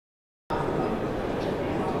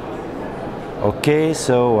Okay,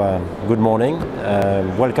 so good morning.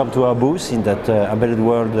 Welcome to our booth in that Embedded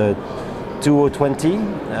World 2020.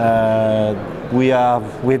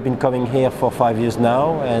 We've been coming here for 5 years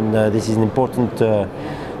now, and this is an important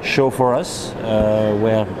show for us,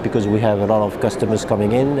 because we have a lot of customers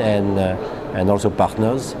coming in and also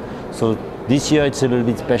partners. So this year it's a little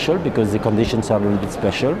bit special because the conditions are a little bit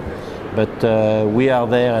special, but we are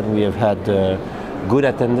there and we have had good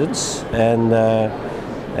attendance.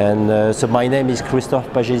 So my name is Christophe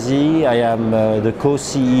Pagesi. I am the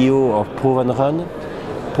co-CEO of ProvenRun.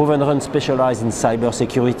 ProvenRun specializes in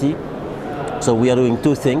cybersecurity. So we are doing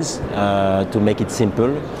two things to make it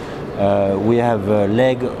simple. We have a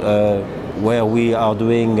leg where we are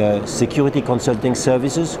doing security consulting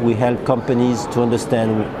services. We help companies to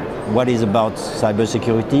understand what is about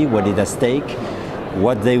cybersecurity, what is at stake,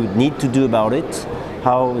 what they need to do about it,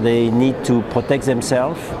 how they need to protect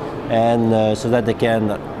themselves, and so that they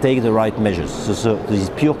can take the right measures. So this is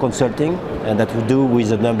pure consulting, and that we do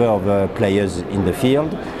with a number of players in the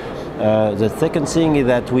field. The second thing is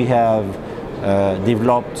that we have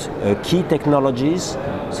developed key technologies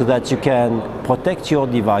so that you can protect your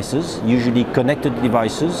devices, usually connected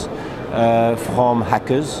devices, from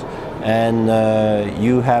hackers. And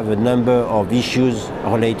you have a number of issues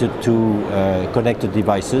related to connected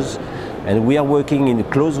devices. And we are working in a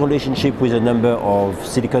close relationship with a number of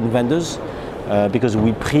silicon vendors because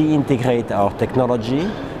we pre-integrate our technology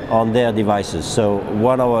on their devices. So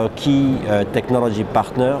one of our key technology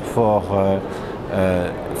partner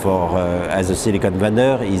as a silicon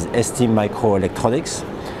vendor is STM32L5.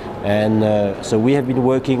 And so we have been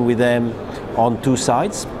working with them on two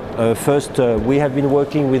sides. First, we have been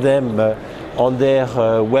working with them on their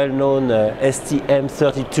well-known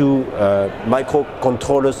STM32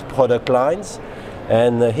 microcontrollers product lines.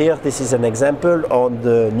 And here, this is an example on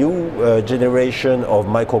the new generation of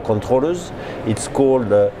microcontrollers. It's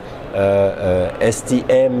called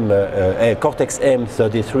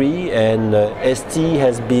Cortex-M33, and ST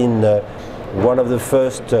has been one of the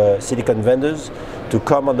first silicon vendors to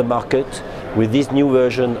come on the market with this new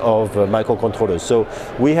version of microcontrollers. So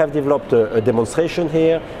we have developed a demonstration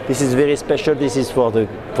here. This is very special. This is for the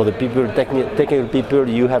people, technical people.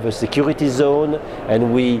 You have a security zone,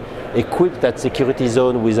 and we equip that security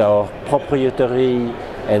zone with our proprietary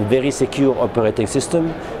and very secure operating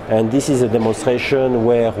system. And this is a demonstration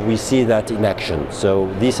where we see that in action. So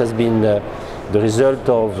this has been the result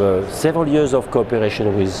of several years of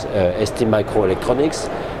cooperation with STMicroelectronics,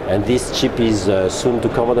 and this chip is soon to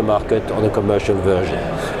come on the market on a commercial version.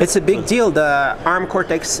 It's a big deal, the ARM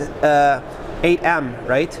Cortex-A,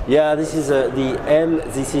 right? Yeah, this is the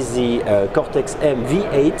Cortex-M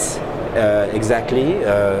V8, exactly,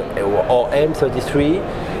 or M33.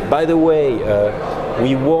 By the way,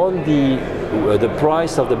 we won the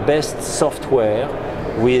prize of the best software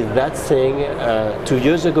with that thing 2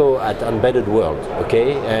 years ago at Embedded World,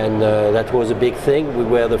 okay? And that was a big thing. We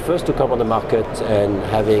were the first to come on the market and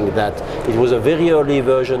having that. It was a very early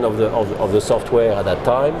version of the software at that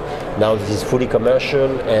time. Now this is fully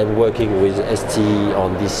commercial and working with ST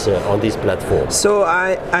on this platform. So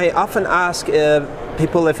I often ask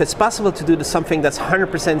people if it's possible to do something that's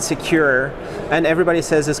 100% secure, and everybody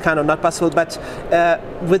says it's kind of not possible, but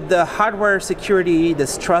with the hardware security,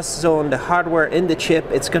 this trust zone, the hardware in the chip,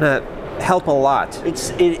 it's going to help a lot. It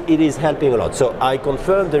is helping a lot. So I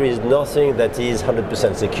confirm there is nothing that is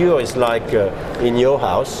 100% secure. It's like in your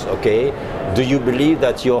house, okay? Do you believe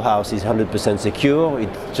that your house is 100% secure?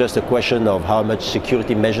 It's just a question of how much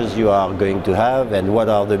security measures you are going to have and what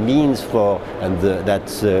are the means for, and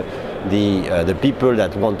the people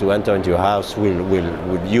that want to enter into your house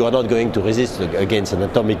you are not going to resist against an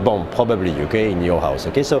atomic bomb, probably, okay, in your house,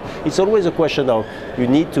 okay? So it's always a question of you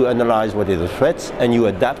need to analyze what is the threats and you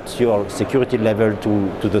adapt your security level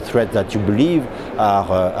to the threat that you believe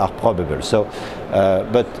are probable. So,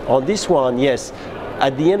 but on this one, yes,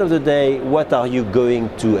 at the end of the day, what are you going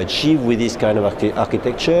to achieve with this kind of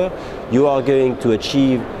architecture? You are going to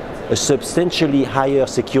achieve a substantially higher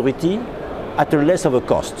security at a less of a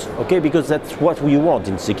cost, okay? Because that's what we want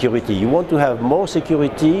in security. You want to have more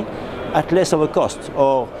security at less of a cost,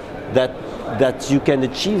 or that you can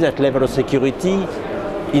achieve that level of security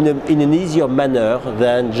in an easier manner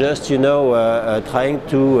than just, you know, trying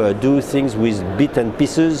to do things with bits and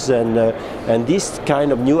pieces. And this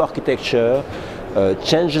kind of new architecture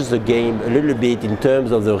changes the game a little bit in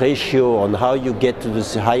terms of the ratio on how you get to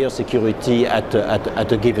this higher security at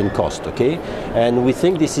a given cost, okay? And we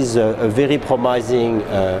think this is a very promising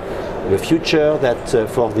future that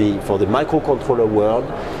for the microcontroller world,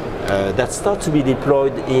 that start to be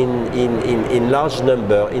deployed in large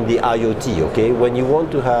number in the IoT, okay? When you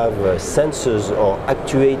want to have sensors or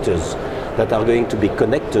actuators that are going to be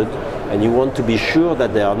connected, and you want to be sure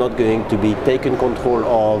that they are not going to be taken control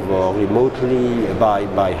of remotely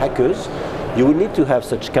by hackers, you will need to have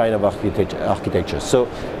such kind of architecture. So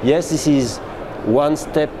yes, this is one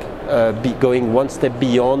step, going one step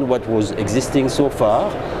beyond what was existing so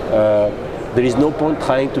far. There is no point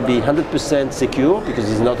trying to be 100% secure because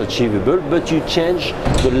it's not achievable, but you change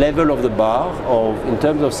the level of the bar in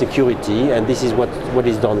terms of security, and this is what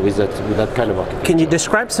is done with that kind of architecture. Can you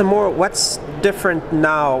describe some more what's different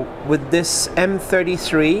now with this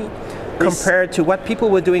M33 compared to what people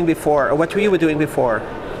were doing before, or what you were doing before?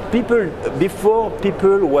 People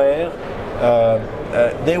were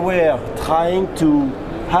they were trying to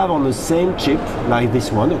have on the same chip like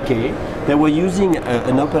this one, okay? They were using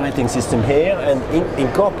an operating system here and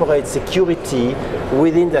incorporate security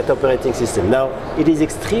within that operating system. Now, it is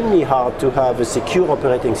extremely hard to have a secure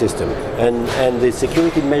operating system, and the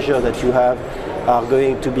security measures that you have are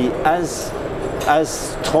going to be as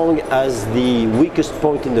strong as the weakest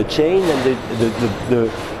point in the chain, and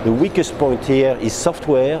the weakest point here is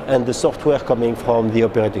software, and the software coming from the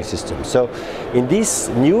operating system. So in this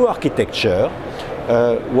new architecture,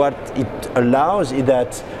 what it allows is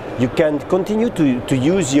that you can continue to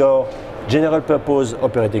use your general purpose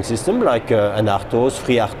operating system like an RTOS,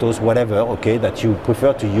 FreeRTOS, whatever, okay, that you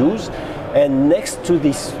prefer to use, and next to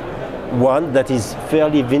this one that is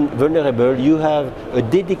fairly vulnerable, you have a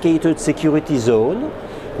dedicated security zone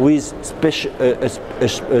with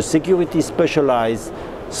a security specialized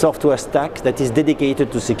software stack that is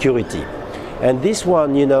dedicated to security. And this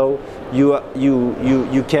one, you know,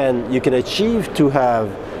 you can achieve to have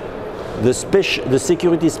the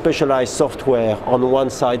security specialized software on one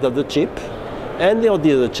side of the chip, and on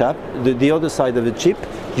the other side of the chip,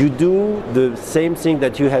 you do the same thing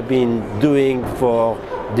that you have been doing for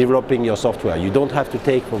developing your software. You don't have to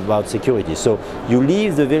take about security. So you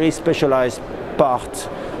leave the very specialized part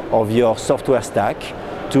of your software stack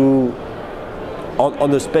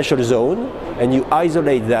on a special zone, and you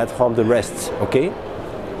isolate that from the rest, okay?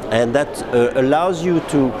 And that allows you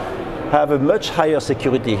to have a much higher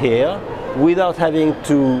security here without having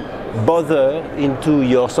to bother into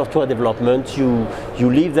your software development. You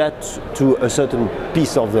leave that to a certain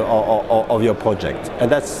piece of your project,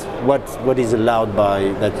 and that's what is allowed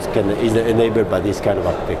is enabled by this kind of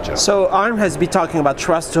architecture. So ARM has been talking about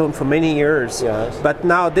trust zone for many years, yes. But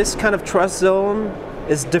now this kind of trust zone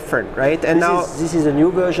is different, right? And this is a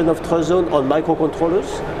new version of trust zone on microcontrollers.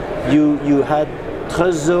 You had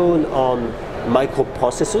trust zone on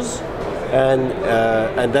microprocessors,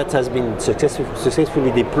 and that has been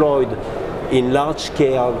successfully deployed in large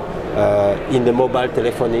scale in the mobile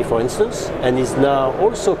telephony, for instance, and is now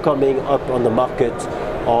also coming up on the market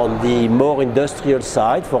on the more industrial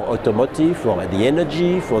side for automotive, for the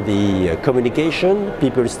energy, for the communication.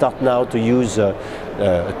 People start now to use a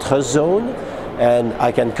trust zone, and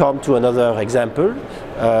I can come to another example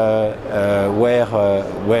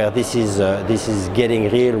where this is getting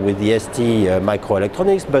real with the ST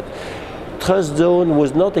microelectronics, but trust zone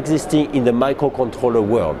was not existing in the microcontroller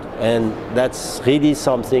world, and that's really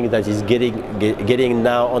something that is getting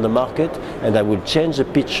now on the market, and that will change the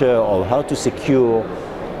picture of how to secure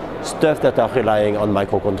stuff that are relying on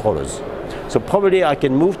microcontrollers. So probably I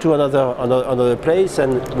can move to another place,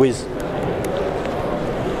 and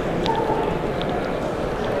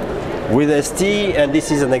with ST, and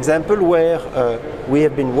this is an example where we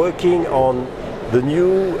have been working on the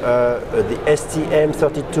new the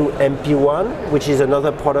STM32MP1, which is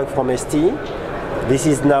another product from ST. This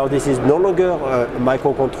is no longer a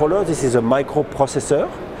microcontroller. This is a microprocessor,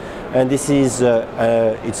 and this is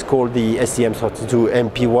it's called the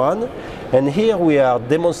STM32MP1. And here we are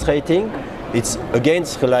demonstrating. It's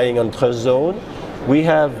against relying on trust zone. We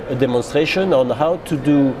have a demonstration on how to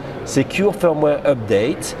do secure firmware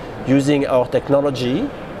update using our technology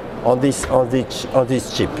on this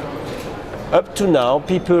chip. Up to now,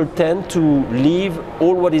 people tend to leave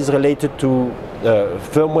all what is related to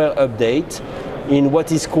firmware update in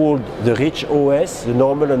what is called the rich OS, the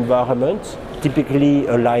normal environment, typically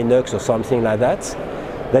a Linux or something like that.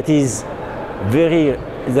 That is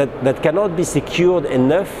that cannot be secured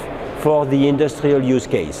enough for the industrial use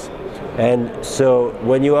case. And so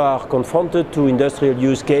when you are confronted to industrial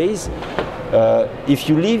use case, if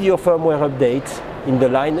you leave your firmware update in the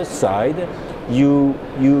Linux side, you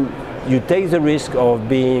take the risk of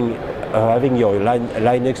having your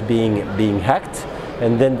Linux being hacked,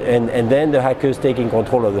 and then the hackers taking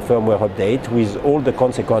control of the firmware update with all the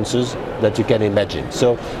consequences that you can imagine.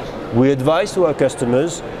 So we advise to our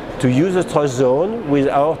customers to use a trust zone with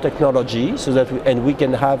our technology, so that we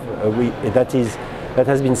can have that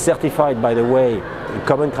has been certified, by the way,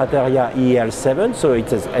 common criteria EAL7, so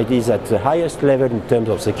it is at the highest level in terms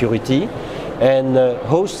of security, and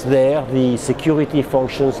hosts there the security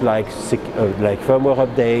functions like firmware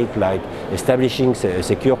update, like establishing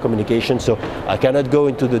secure communication. So I cannot go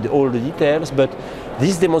into all the details, but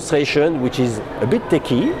this demonstration, which is a bit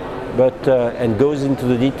techy, but and goes into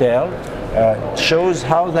the detail, shows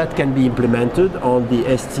how that can be implemented on the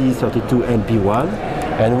ST32MP1,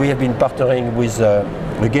 and we have been partnering with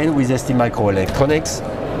again with STMicroelectronics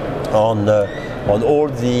on all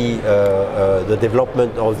the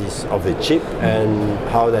development of the chip and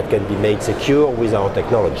how that can be made secure with our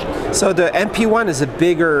technology. So the MP1 is a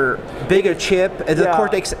bigger chip. It's a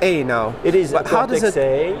Cortex-A now. It is. But how does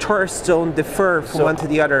the trust zone differ from one to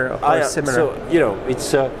the other, or similar? So you know,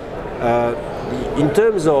 it's in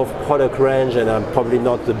terms of product range, and I'm probably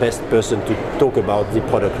not the best person to talk about the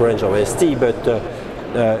product range of ST, but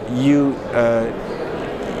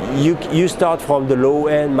you start from the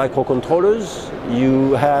low-end microcontrollers.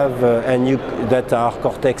 You have that are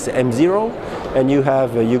Cortex-M0, and you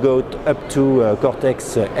go up to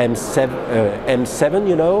Cortex-M7,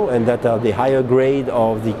 you know, and that are the higher grade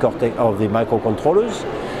of the microcontrollers.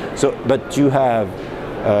 So, but you have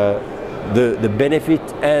the benefit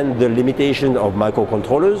and the limitation of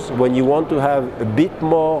microcontrollers. When you want to have a bit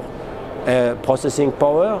more processing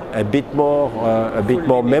power, a bit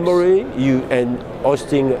more memory, and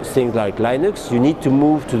hosting things like Linux, you need to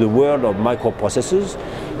move to the world of microprocessors,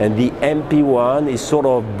 and the MP1 is sort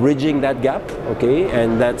of bridging that gap, okay,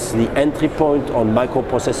 and that's the entry point on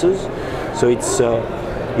microprocessors. So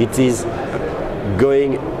it is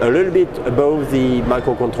going a little bit above the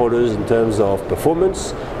microcontrollers in terms of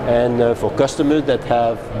performance, and for customers that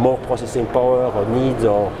have more processing power or needs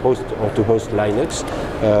to host Linux,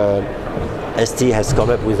 ST has come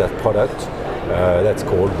up with that product that's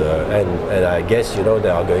called, and I guess, you know, they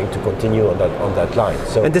are going to continue on that line.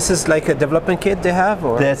 So, and this is like a development kit they have,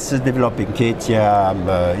 or? That's a developing kit. Yeah,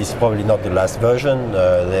 it's probably not the last version.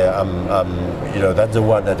 You know, that's the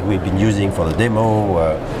one that we've been using for the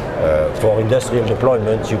demo. For industrial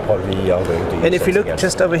deployment, you probably are going to use. And if you look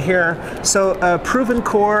just over here, so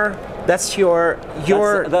ProvenCore, that's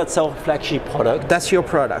that's our flagship product. That's your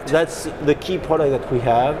product. That's the key product that we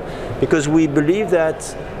have, because we believe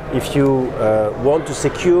that if you want to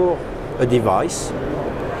secure a device,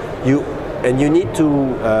 you need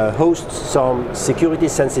to host some security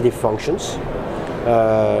sensitive functions,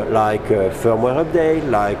 like firmware update,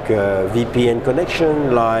 like VPN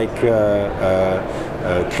connection, like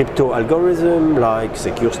crypto algorithm, like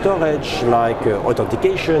secure storage, like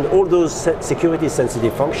authentication. All those security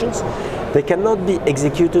sensitive functions, they cannot be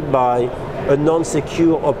executed by a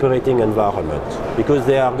non-secure operating environment, because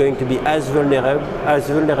they are going to be as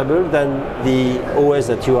vulnerable than the OS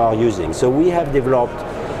that you are using. So we have developed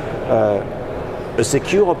a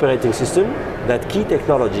secure operating system, that key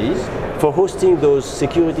technologies for hosting those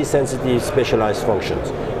security sensitive specialized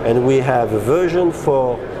functions. And we have a version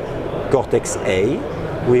for Cortex-A.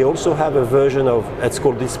 We also have a version of,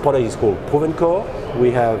 this product is called ProvenCore.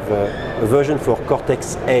 We have a version for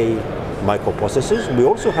Cortex-A microprocessors. We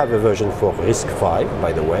also have a version for RISC-V,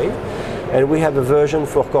 by the way. And we have a version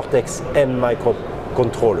for Cortex-M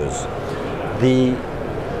microcontrollers. The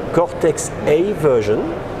Cortex-A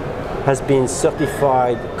version has been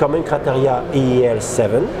certified common criteria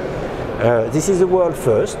EAL7. This is the world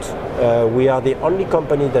first. We are the only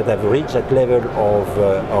company that have reached that level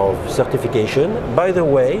of certification. By the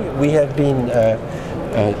way, we have been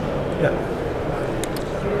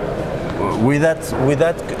with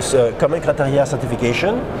that common criteria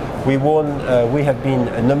certification, we have been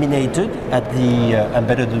nominated at the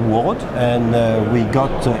Embedded Award, and we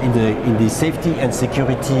got in the safety and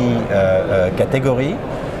security category.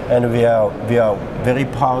 And we are very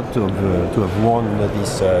proud to have won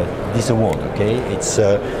this award. Okay,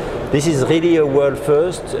 this is really a world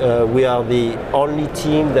first. We are the only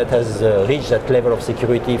team that has reached that level of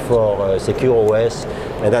security for secure OS,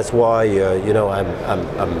 and that's why you know,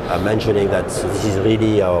 I'm mentioning that this is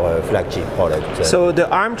really our flagship product. So the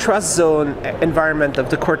ARM Trust Zone environment of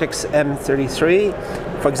the Cortex-M33,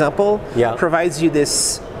 for example, provides you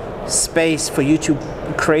this space for you to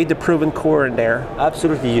create the ProvenCore in there.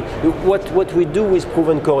 Absolutely. What we do with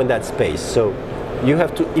ProvenCore in that space, so you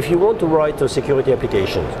have to, if you want to write a security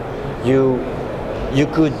application, you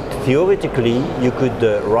could theoretically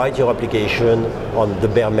write your application on the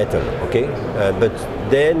bare metal, okay? But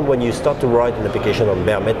then when you start to write an application on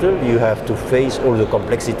bare metal, you have to face all the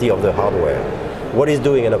complexity of the hardware. What is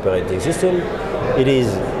doing an operating system? It is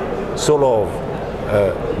sort of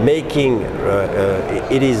making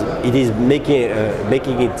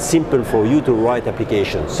it simple for you to write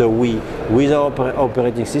applications. So with our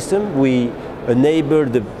operating system, we enable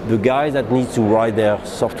the guys that need to write their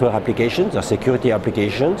software applications, their security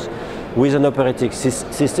applications, with an operating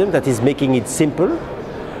system that is making it simple,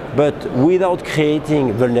 but without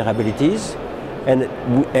creating vulnerabilities,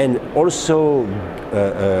 and also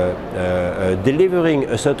delivering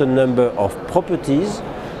a certain number of properties,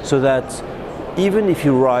 so that even if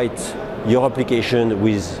you write your application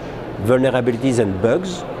with vulnerabilities and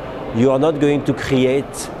bugs, you are not going to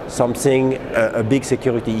create something, a big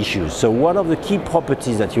security issue. So one of the key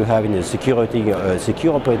properties that you have in a secure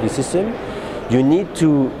operating system, you need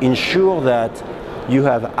to ensure that you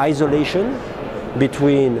have isolation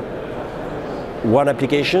between one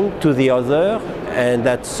application to the other,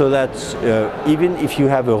 and so that even if you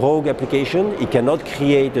have a rogue application, it cannot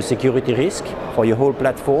create a security risk for your whole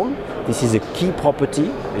platform. This is a key property.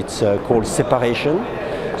 It's called separation.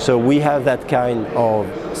 So we have that kind of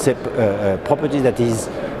property that is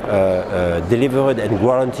delivered and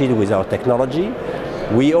guaranteed with our technology.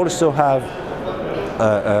 We also have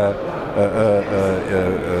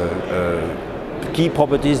key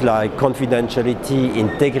properties like confidentiality,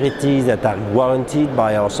 integrity that are guaranteed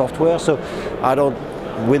by our software. So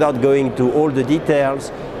without going to all the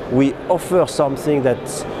details, we offer something that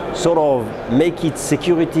sort of make its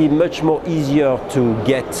security much more easier to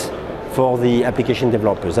get for the application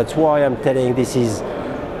developers. That's why I'm telling this is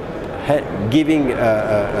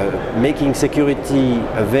making security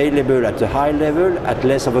available at a high level at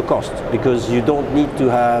less of a cost, because you don't need to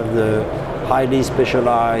have the highly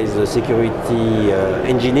specialized security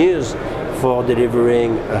engineers for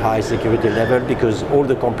delivering a high security level, because all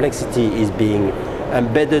the complexity is being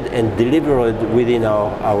embedded and delivered within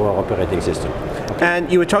our operating system.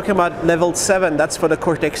 And you were talking about level 7, that's for the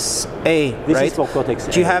Cortex-A, right? This is for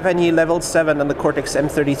Cortex-A. Do you have any level 7 on the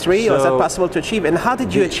Cortex-M33, or is that possible to achieve? And how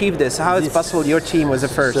did you achieve this? How is it possible your team was the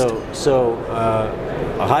first?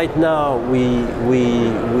 Right now we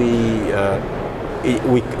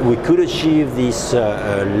could achieve this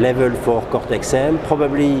level for Cortex-M.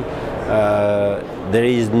 Probably there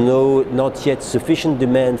is not yet sufficient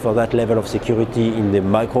demand for that level of security in the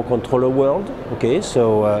microcontroller world. Okay,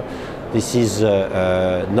 so this is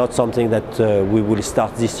not something that we will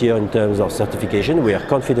start this year in terms of certification. We are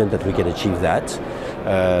confident that we can achieve that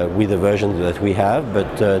with the version that we have,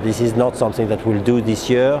 but this is not something that we'll do this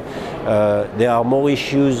year. There are more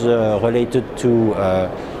issues related to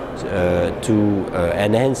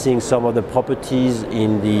enhancing some of the properties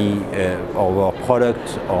in of our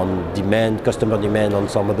product on demand, customer demand on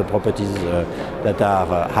some of the properties that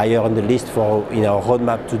are higher on the list in our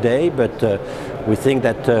roadmap today. But we think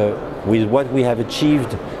that with what we have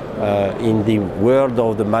achieved in the world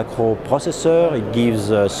of the microprocessor, it gives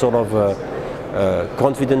sort of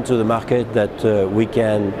confidence to the market that we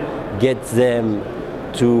can get them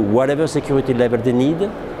to whatever security level they need,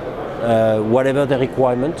 whatever the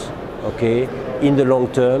requirement, okay, in the long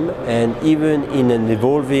term, and even in an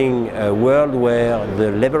evolving world where the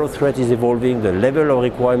level of threat is evolving, the level of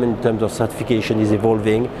requirement in terms of certification is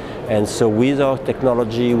evolving, and so with our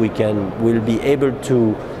technology we'll be able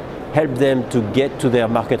to help them to get to their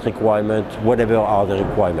market requirement, whatever are the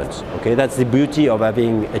requirements. Okay, that's the beauty of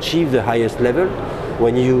having achieved the highest level.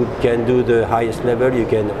 When you can do the highest level, you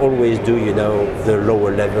can always do, the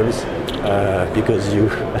lower levels because you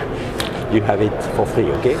have it for free.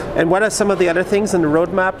 Okay. And what are some of the other things in the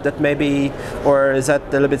roadmap that maybe, or is that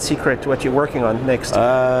a little bit secret what you're working on next?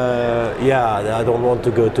 Yeah, I don't want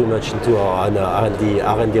to go too much into our R&D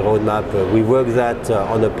roadmap. We work that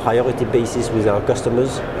on a priority basis with our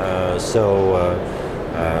customers.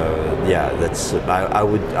 Yeah, that's. I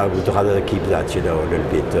would rather keep that, a little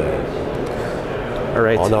bit. All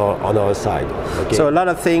right. On our side. Okay. So a lot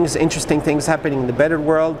of things, interesting things happening in the better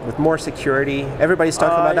world with more security. Everybody's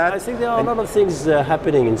talking about that. I think there are a lot of things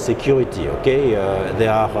happening in security. Okay,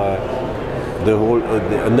 there are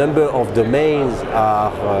a number of domains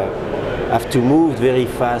have to move very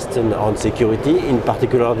fast on security. In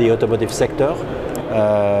particular, the automotive sector,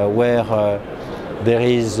 where there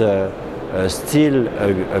is still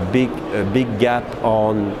a big gap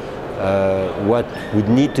on what would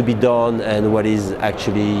need to be done and what is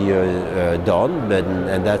actually done,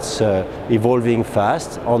 and that's evolving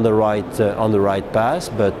fast on the right path,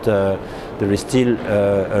 but there is still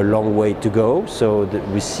a long way to go. So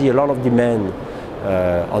we see a lot of demand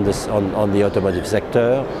on the automotive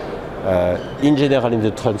sector, in general in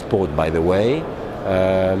the transport, by the way.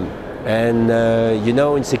 And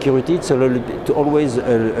in security, it's always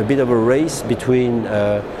a bit of a race between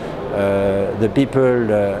the people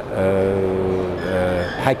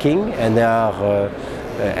hacking, and they are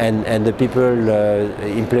and the people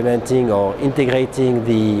implementing or integrating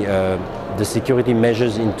the security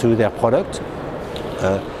measures into their product.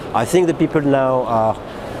 I think the people now are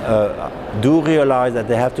do realize that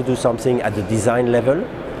they have to do something at the design level,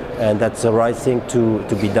 and that's the right thing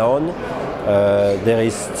to be done. There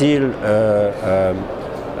is still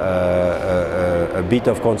a bit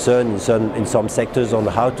of concern in some sectors on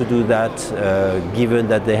how to do that, given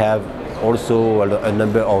that they have also a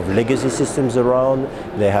number of legacy systems around.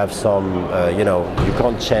 They have some, you know, you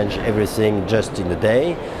can't change everything just in a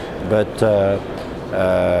day, but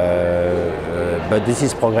this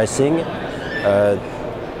is progressing.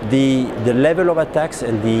 The level of attacks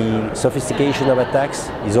and the sophistication of attacks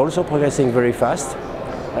is also progressing very fast.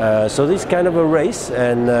 So this is kind of a race,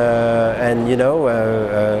 and you know,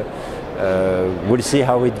 we'll see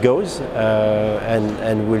how it goes,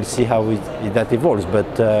 and we'll see how that evolves.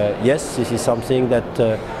 But yes, this is something that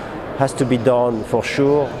has to be done for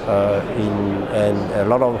sure, and a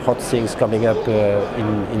lot of hot things coming up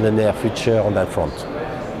in the near future on that front.